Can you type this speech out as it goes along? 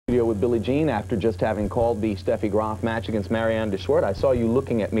studio with Billie Jean after just having called the Steffi Graf match against Marianne de Swart. I saw you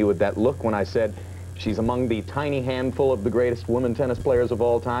looking at me with that look when I said she's among the tiny handful of the greatest women tennis players of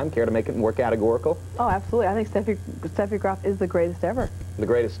all time. Care to make it more categorical? Oh, absolutely. I think Steffi Graf is the greatest ever. The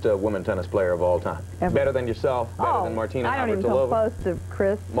greatest women tennis player of all time. Ever. Better than yourself, better than Martina Navratilova. I don't even come close to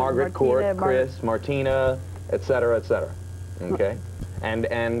Chris. Margaret Court, Chris, Martina, etc., etc. Okay? And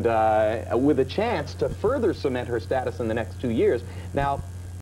with a chance to further cement her status in the next 2 years. Now,